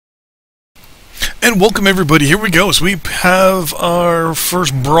And welcome everybody, here we go. So we have our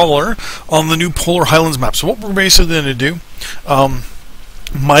first Brawler on the new Polar Highlands map. So what we're basically going to do,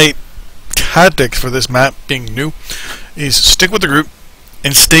 my tactics for this map being new, is stick with the group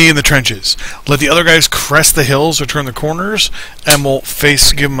and stay in the trenches. Let the other guys crest the hills or turn the corners, and we'll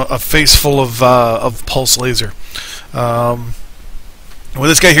give them a face full of pulse laser. With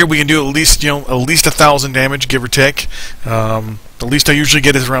this guy here, we can do at least 1,000 damage, give or take. The least I usually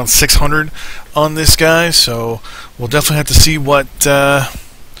get is around 600 on this guy, so we'll definitely have to see what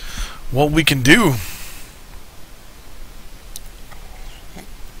we can do.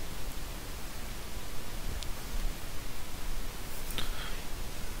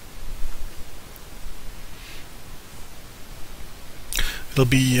 It'll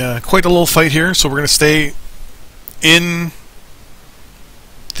be quite a little fight here, so we're going to stay in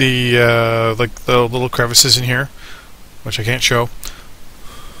the like the little crevices in here, which I can't show.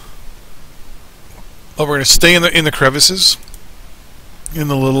 But we're going to stay in the crevices, in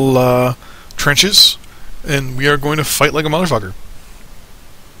the little trenches, and we are going to fight like a motherfucker.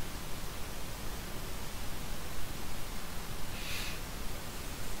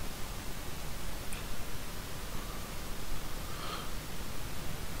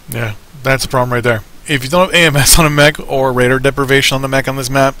 Yeah, that's the problem right there. If you don't have AMS on a mech or radar deprivation on the mech on this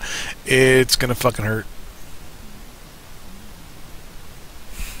map, it's gonna fucking hurt.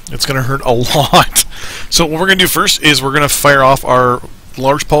 It's gonna hurt a lot. So what we're gonna do first is we're gonna fire off our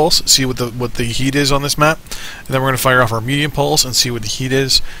large pulse, see what the heat is on this map, and then we're gonna fire off our medium pulse and see what the heat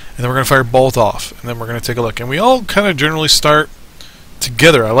is, and then we're gonna fire both off, and then we're gonna take a look. And we all kind of generally start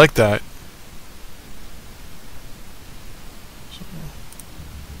together. I like that.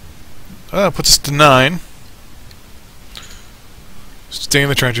 Puts us to 9. Stay in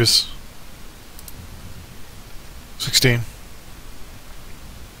the trenches. 16.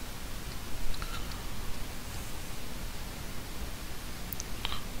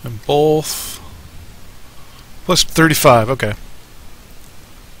 And both. Plus 35, okay.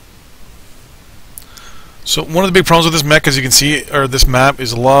 So one of the big problems with this mech, as you can see, or this map,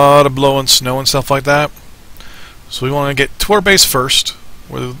 is a lot of blowing snow and stuff like that. So we want to get to our base first,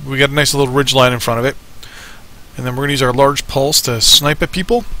 where we got a nice little ridge line in front of it, and then we're going to use our large pulse to snipe at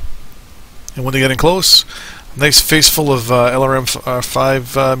people, and when they get in close, a nice face full of LRM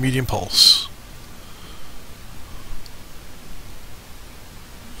 5 medium pulse.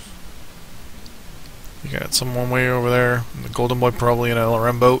 You got someone way over there, the golden boy probably in an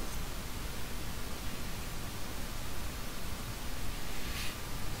LRM boat.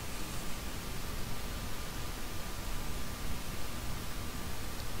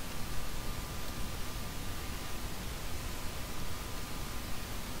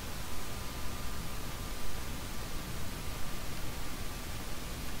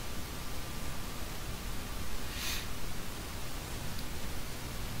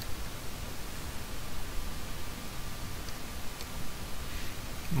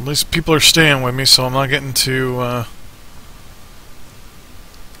 At least people are staying with me, so I'm not getting too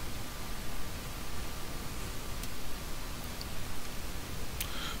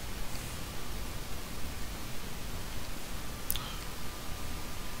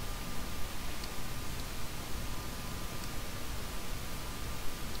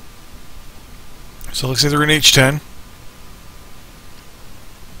so it looks like they're in H10.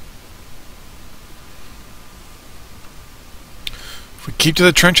 If we keep to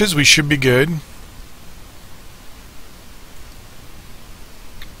the trenches, we should be good.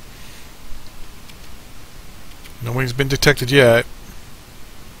 Nobody's been detected yet.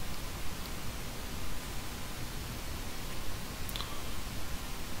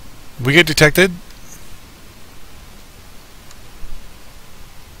 We get detected.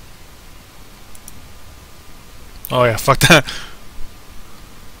 Oh yeah, fuck that.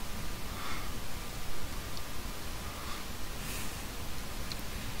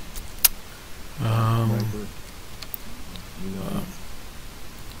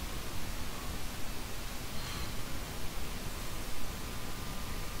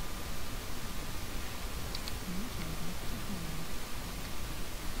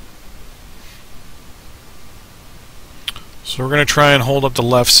 So we're going to try and hold up the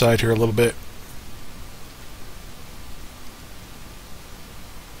left side here a little bit.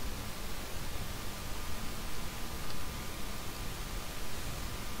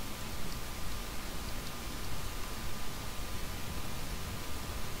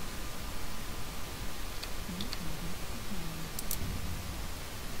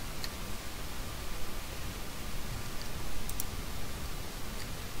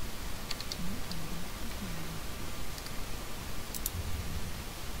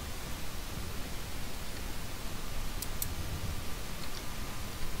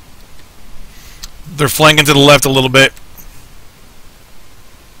 They're flanking to the left a little bit.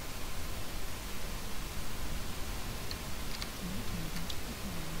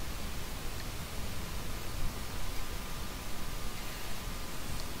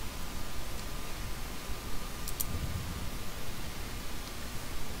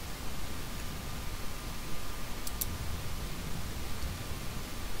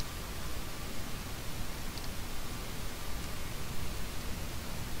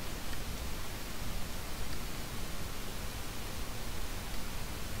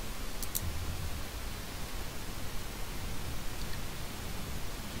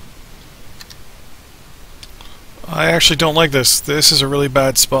 I actually don't like this. This is a really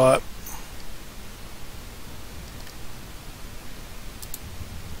bad spot.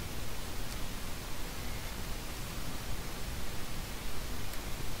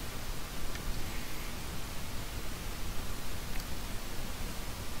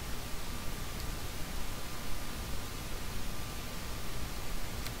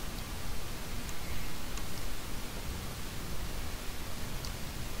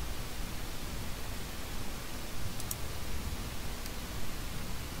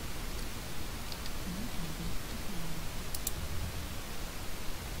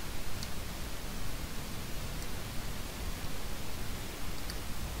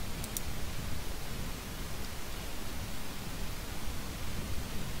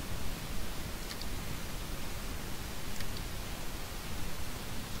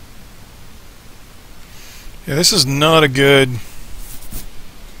 Yeah, this is not a good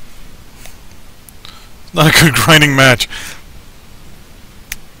grinding match.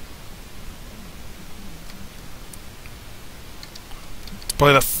 It's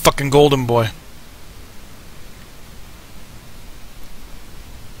probably that fucking golden boy.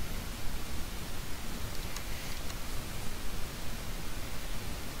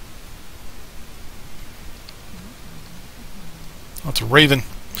 Oh, it's a raven.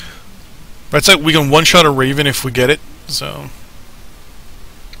 That's like we can one-shot a raven if we get it, so...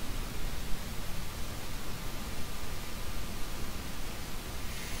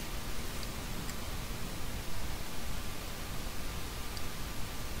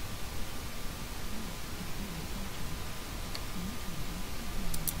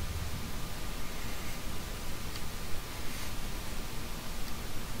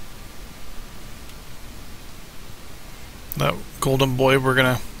 That golden boy, we're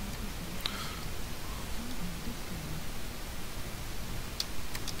gonna...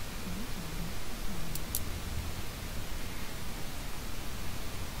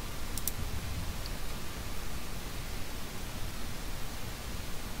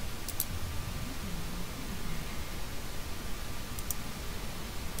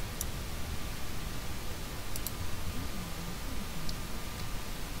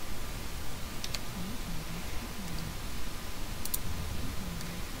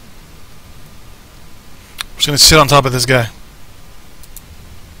 just gonna sit on top of this guy.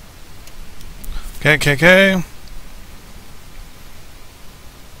 Okay.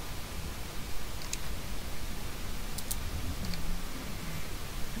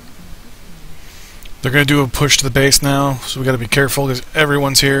 They're gonna do a push to the base now, so we gotta be careful because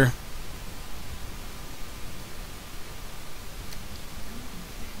everyone's here.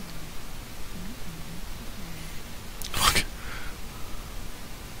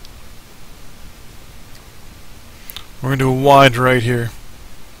 We're going to do a wide right here.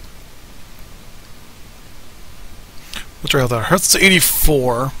 What's our health? Our health's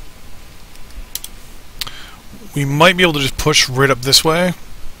 84. We might be able to just push right up this way.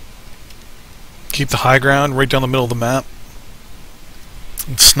 Keep the high ground right down the middle of the map.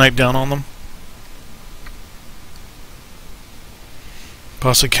 And snipe down on them.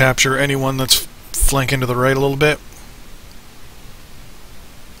 Possibly capture anyone that's flanking to the right a little bit.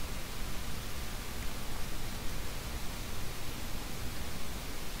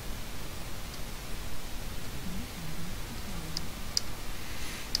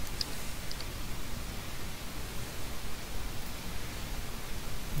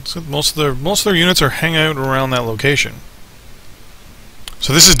 So most of their units are hanging out around that location.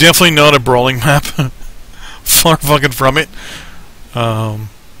 So this is definitely not a brawling map. Far fucking from it. We're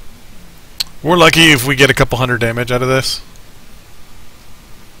lucky if we get a couple hundred damage out of this.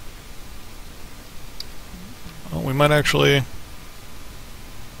 Oh, we might actually...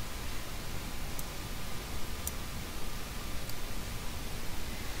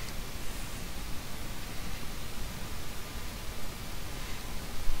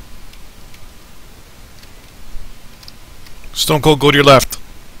 Stone Cold, go to your left.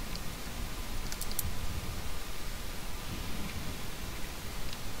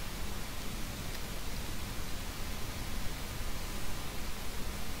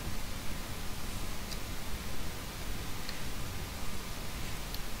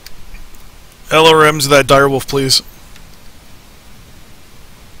 LRMs that direwolf, please.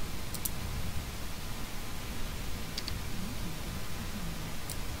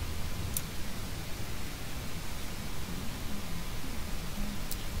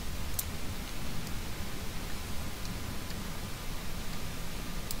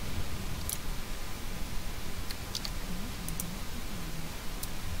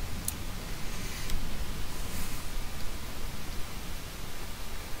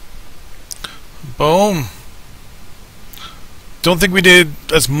 Boom. Don't think we did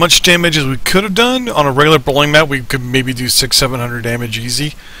as much damage as we could have done. On a regular bowling map, we could maybe do 600-700 damage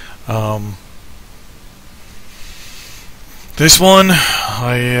easy. This one,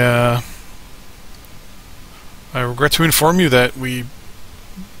 I regret to inform you that we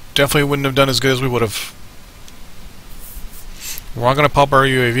definitely wouldn't have done as good as we would have. We're not going to pop our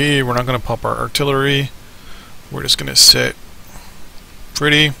UAV. We're not going to pop our artillery. We're just going to sit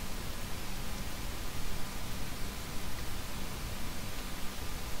pretty.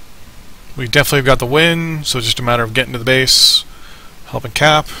 We definitely got the win, so it's just a matter of getting to the base, helping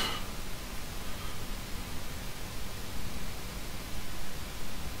cap.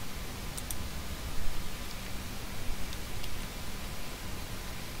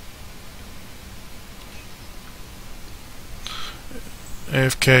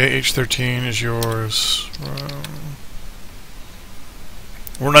 AFK H13 is yours.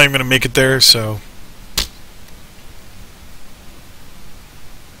 We're not even going to make it there, so...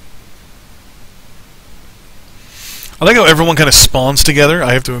 I like how everyone kind of spawns together.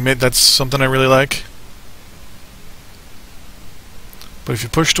 I have to admit that's something I really like. But if you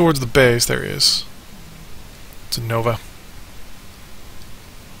push towards the base, there he is. It's a Nova.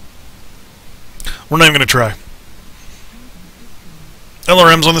 We're not even going to try.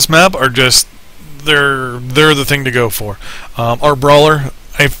 LRMs on this map are just... They're the thing to go for. Our Brawler,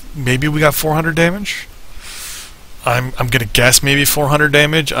 maybe we got 400 damage? I'm going to guess maybe 400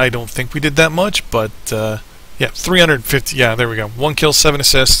 damage. I don't think we did that much, but... yeah, 350. Yeah, there we go. 1 kill, 7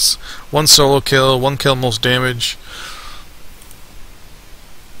 assists. 1 solo kill. 1 kill, most damage.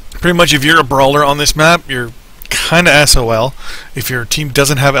 Pretty much, if you're a brawler on this map, you're kind of SOL. If your team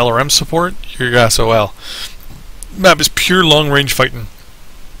doesn't have LRM support, you're SOL. Map is pure long-range fighting.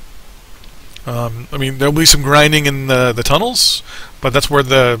 I mean, there'll be some grinding in the tunnels, but that's where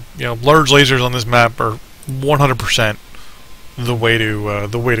the large lasers on this map are 100% the way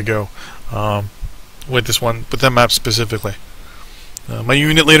to go. With this one, with that map specifically. My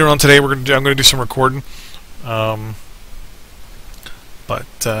unit later on today, I'm going to do some recording. But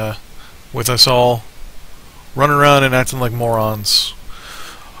with us all running around and acting like morons.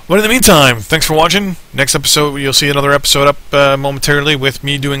 But in the meantime, thanks for watching. Next episode, you'll see another episode up momentarily with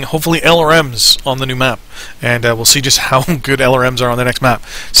me doing hopefully LRMs on the new map, and we'll see just how good LRMs are on the next map.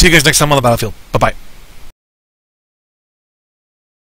 See you guys next time on the battlefield. Bye bye.